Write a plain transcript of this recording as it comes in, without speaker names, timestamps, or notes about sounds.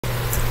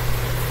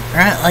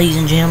Right, ladies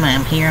and gentlemen,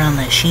 I'm here on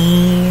the show,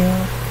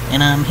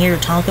 and I'm here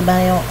to talk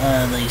about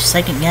the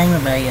second game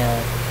of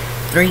a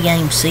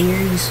three-game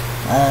series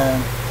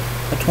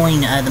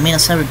between the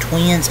Minnesota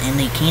Twins and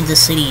the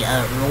Kansas City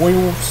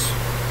Royals.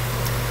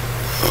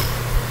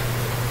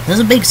 This is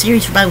a big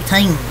series for both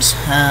teams.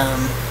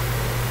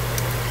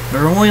 The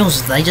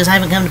Royals, they just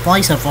haven't come to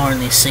play so far in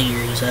this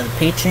series. The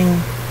pitching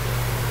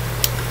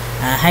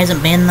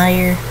hasn't been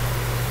there.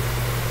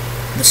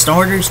 The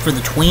starters for the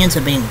Twins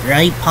have been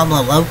great.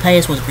 Pablo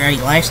Lopez was great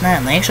last night,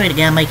 and they actually had a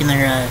guy making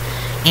their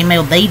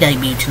MLB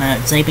debut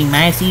tonight, Xavier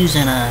Matthews,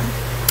 and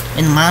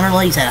in the minor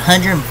leagues had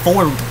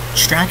 104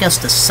 strikeouts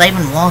to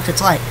 7 walks.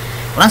 It's like,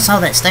 when I saw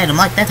that stat, I'm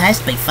like, that has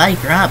to be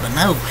fake, right? But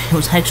no, it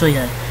was actually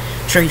a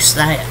true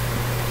stat.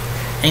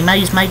 He made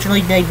his major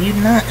league debut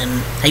tonight,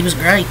 and he was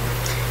great.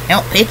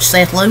 Outpitched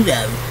Seth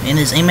Lugo in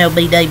his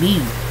MLB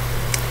debut.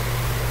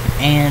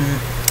 And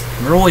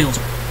the Royals,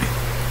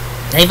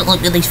 they haven't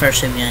looked good these first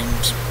two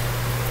games.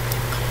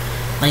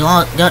 They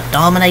got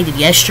dominated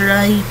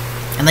yesterday,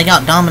 and they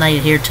got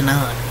dominated here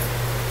tonight.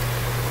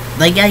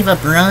 They gave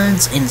up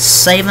runs in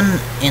 7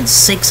 and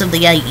 6 of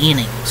the 8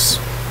 innings.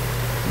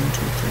 1,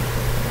 2, 3,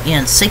 4. Yeah,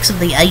 in 6 of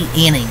the 8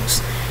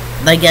 innings,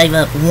 they gave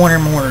up 1 or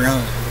more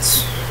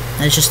runs.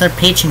 It's just their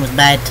pitching was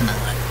bad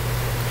tonight.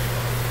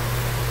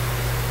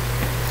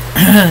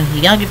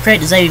 You gotta give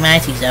credit to Xavier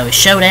Matthews though. He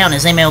showed out in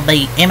his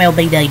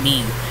MLB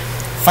debut.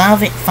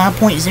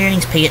 5.0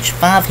 innings pitched,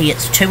 5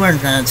 hits, 2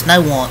 earned runs,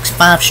 no walks,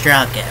 5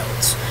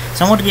 strikeouts.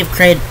 So I want to give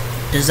credit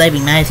to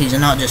Xavier Matthews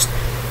and not just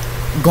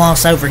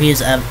gloss over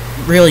his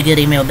really good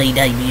MLB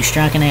debut,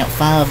 striking out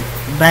 5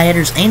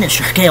 batters, and it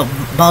struck out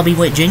Bobby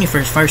Witt Jr. for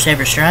his first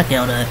ever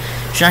strikeout,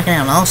 striking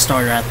out an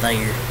all-star right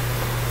there.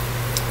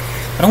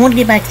 But I want to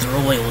get back to the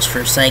Royals for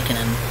a second.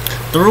 And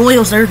the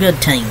Royals, they're a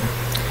good team.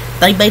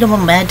 They beat them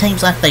on bad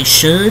teams like they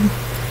should,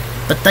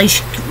 but they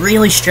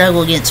really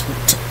struggle against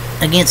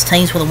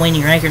teams with a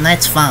winning record, and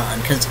that's fine,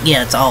 because,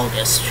 yeah, it's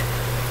August.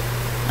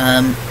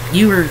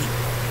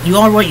 You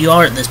are what you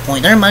are at this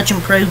point. They're a much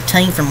improved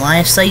team from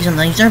last season.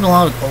 They deserve a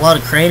lot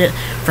of credit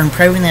for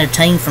improving their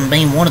team from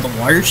being one of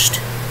the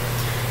worst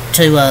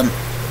to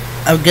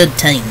a good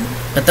team.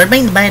 But they're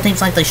beating the bad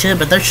teams like they should,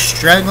 but they're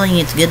struggling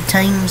against good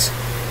teams.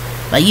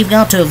 But you've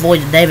got to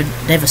avoid a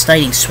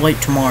devastating sweep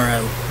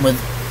tomorrow with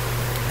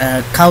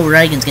Cole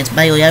Ragans against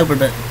Bailey Ober.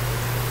 But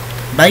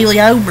Bailey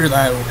Ober,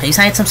 though, he's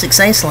had some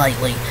success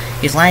lately.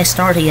 His last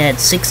start, he had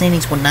 6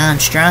 innings with 9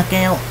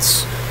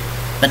 strikeouts.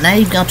 But now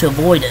you've got to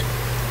avoid it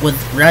with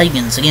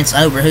Ragans against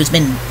Ober, who's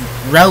been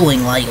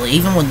rolling lately.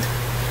 Even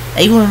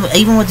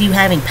with you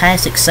having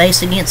past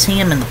success against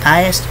him in the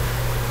past.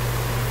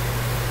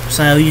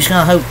 So you just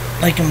gotta hope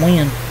they can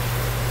win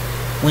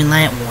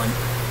that one.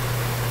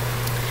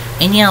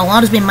 And yeah, a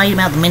lot has been made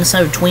about the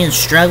Minnesota Twins'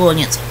 struggle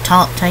against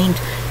top teams,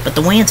 but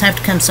the wins have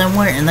to come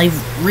somewhere, and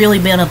they've really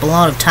built up a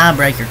lot of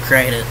tiebreaker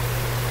credit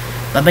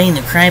by being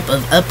the crap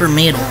of upper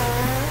middle.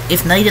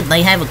 If needed,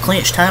 they have a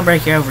clinched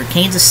tiebreaker over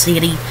Kansas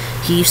City,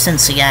 Houston,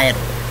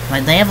 Seattle.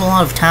 Like, they have a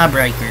lot of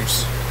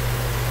tiebreakers.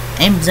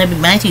 And Xavier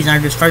Matthews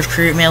earned his first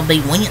career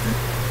MLB win.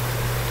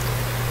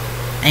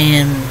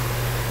 And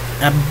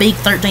a big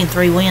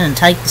 13-3 win and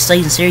take the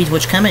season series,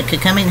 which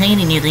could come in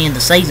handy near the end of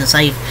the season,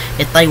 say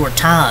if they were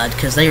tied,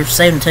 because they were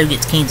 7-2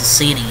 against Kansas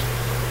City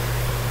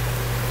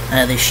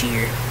this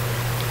year.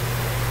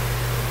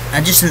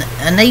 Just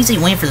an easy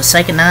win for the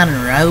second night in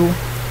a row.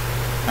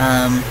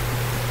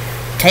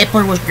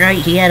 Kepler was great.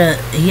 He had a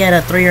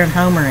 3-earned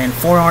homer and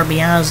 4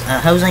 RBIs.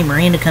 Jose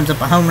Miranda comes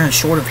up a home run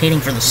short of hitting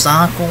for the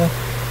cycle.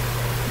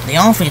 The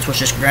offense was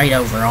just great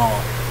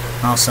overall,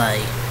 I'll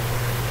say.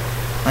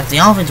 Like, the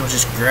offense was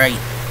just great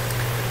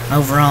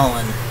overall.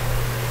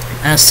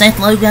 And Seth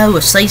Lugo,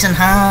 a season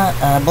high,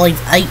 I believe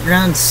 8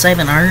 runs,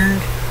 7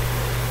 earned.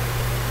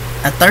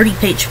 A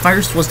 30-pitch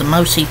first was the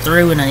most he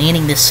threw in an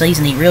inning this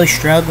season. He really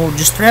struggled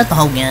just throughout the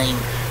whole game.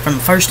 From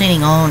the first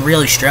inning on,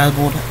 really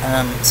struggled.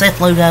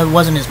 Seth Lugo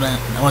wasn't his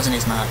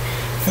night.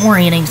 4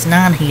 innings,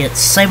 9 hits,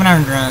 7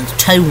 earned runs,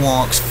 2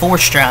 walks, 4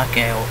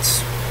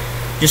 strikeouts.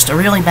 Just a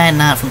really bad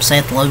night from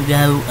Seth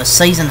Lugo. A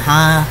season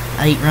high,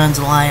 8 runs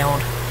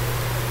allowed.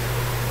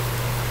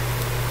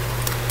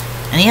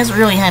 And he hasn't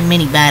really had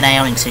many bad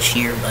outings this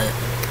year, but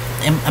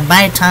a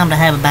bad time to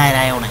have a bad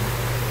outing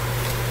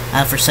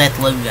for Seth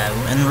Lugo.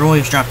 And the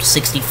Royals dropped to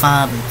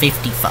 65 and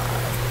 55.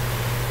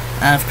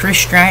 Chris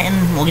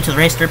Stratton, we'll get to the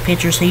rest of their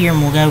pitchers here,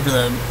 and we'll go over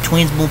the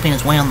Twins bullpen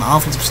as well and the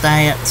offensive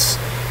stats.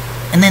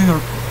 And then the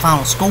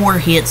final score,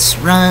 hits,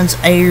 runs,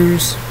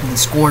 errors, and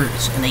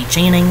scores in each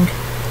inning.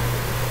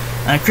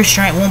 Chris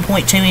Stratton,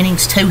 1.2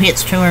 innings, 2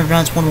 hits, 2 earned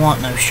runs, 1 walk,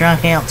 no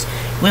strikeouts.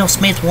 Will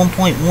Smith,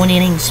 1.1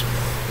 innings,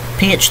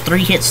 pitched,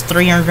 3 hits,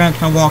 3 earned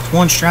runs, no walks,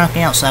 1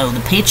 strikeout. So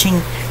the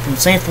pitching from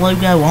Seth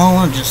Lugo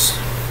on just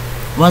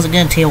wasn't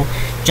good until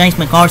James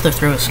McArthur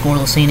threw a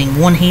scoreless inning.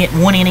 1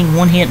 inning,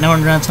 1 hit, no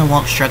earned runs, no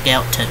walks, struck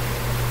out 2.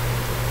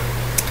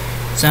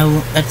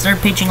 So that's their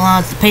pitching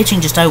lines. The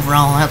pitching just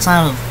overall,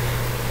 outside of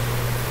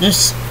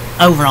just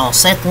overall,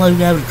 Seth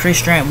Lugo to Chris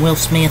Stratton, Will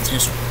Smith,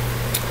 just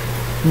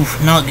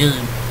not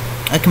good.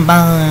 a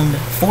combined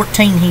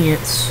 14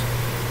 hits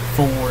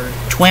for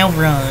 12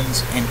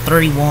 runs and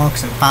 3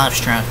 walks and 5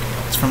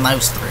 strikeouts from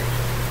those 3.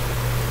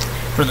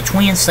 For the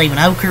Twins, Steven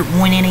Okert,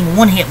 1 inning,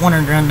 1 hit, 1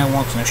 earned run, no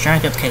walks, no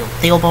strikeouts. Caleb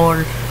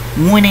Thielbar,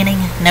 1 inning,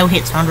 no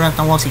hits, 1 runs,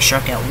 no walks, he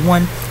struck out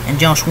 1. And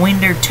Josh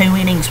Winder, 2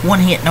 innings, 1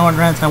 hit, no earned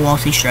runs, no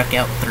walks, he struck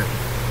out 3.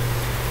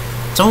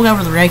 So we'll go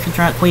over the records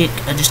right quick.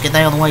 Just get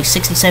that out of the way.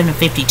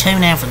 67-52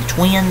 now for the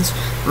Twins.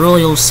 The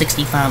Royals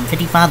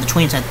 65-55. The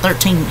Twins had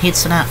 13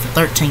 hits tonight for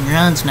 13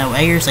 runs, no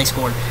errors. They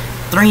scored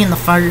 3 in the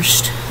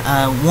first,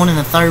 1 in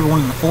the third,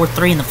 1 in the fourth,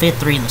 3 in the fifth,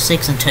 3 in the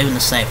sixth, and 2 in the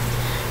seventh.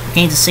 For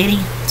Kansas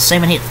City,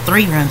 7 hit,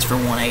 3 runs for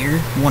 1 error,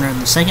 1 in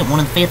the second, 1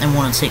 in the fifth, and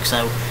 1 in the sixth.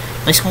 So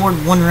they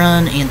scored 1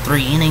 run in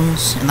 3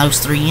 innings, in those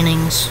 3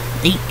 innings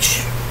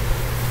each.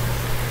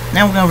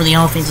 Now we'll go over the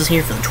offenses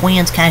here for the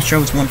Twins. Castro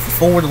was 1 for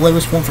 4,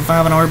 Lewis 1 for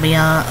 5 in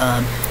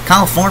RBI.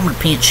 Kyle Farmer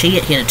pinch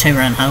hit a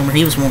 2-run homer.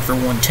 He was 1 for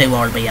 1, 2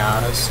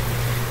 RBIs.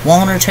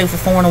 Warner 2 for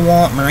 4 and a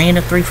walk.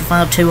 Miranda 3 for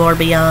 5, 2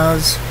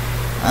 RBIs.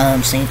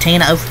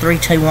 Santana 0 for 3,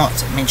 2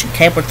 walks. I mentioned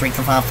Kepler 3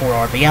 for 5, 4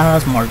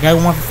 RBIs. Margot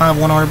 1 for 5,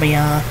 1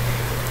 RBI.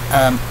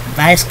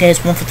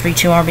 Vasquez 1 for 3,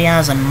 2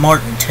 RBIs, and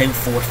Martin 2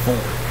 for 4.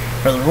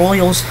 For the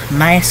Royals,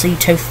 Massey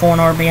 2 for 4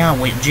 and RBI.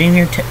 Witt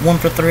Jr. 1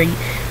 for 3.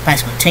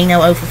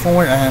 Pasquantino 0 for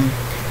 4.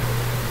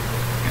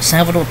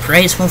 Salvador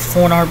Perez 1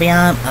 for 4 and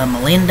RBI.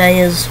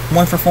 Melendez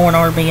 1 for 4 and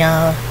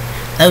RBI.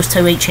 Those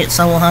 2 each hit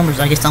solo homers.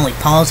 I guess the only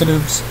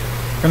positives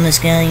from this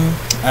game.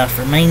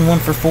 Fermin 1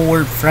 for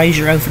 4.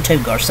 Frazier 0 for 2.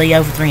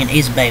 Garcia 0 for 3. And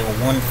Isbell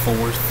 1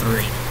 for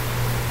 3.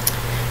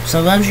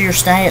 So those are your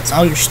stats.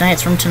 All your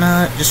stats from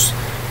tonight. Just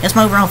guess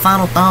my overall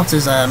final thoughts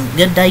is a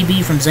good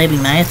debut from Zebby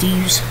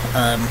Matthews.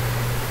 A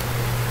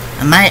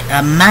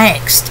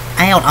maxed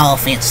out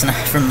offense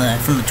from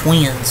the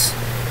Twins.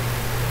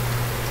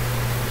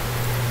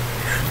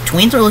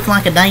 Twins are looking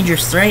like a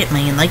dangerous threat,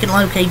 man. They could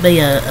low-key be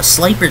a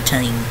sleeper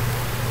team.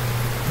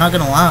 Not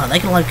gonna lie, they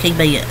could low-key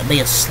be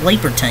a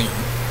sleeper team.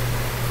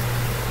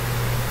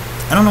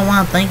 I don't know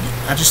why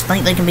I just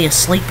think they can be a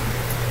sleeper.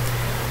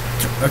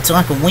 It's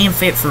like a win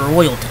fit for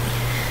royalty.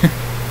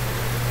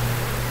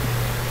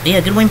 Yeah,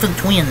 good win for the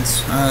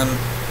Twins.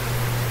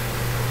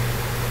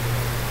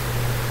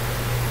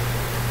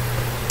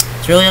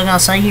 That's really all I gotta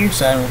say here.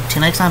 So,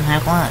 till next time,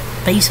 have a lot.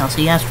 Peace. I'll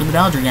see you guys for the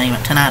Dodger game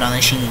tonight on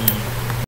the Sheen.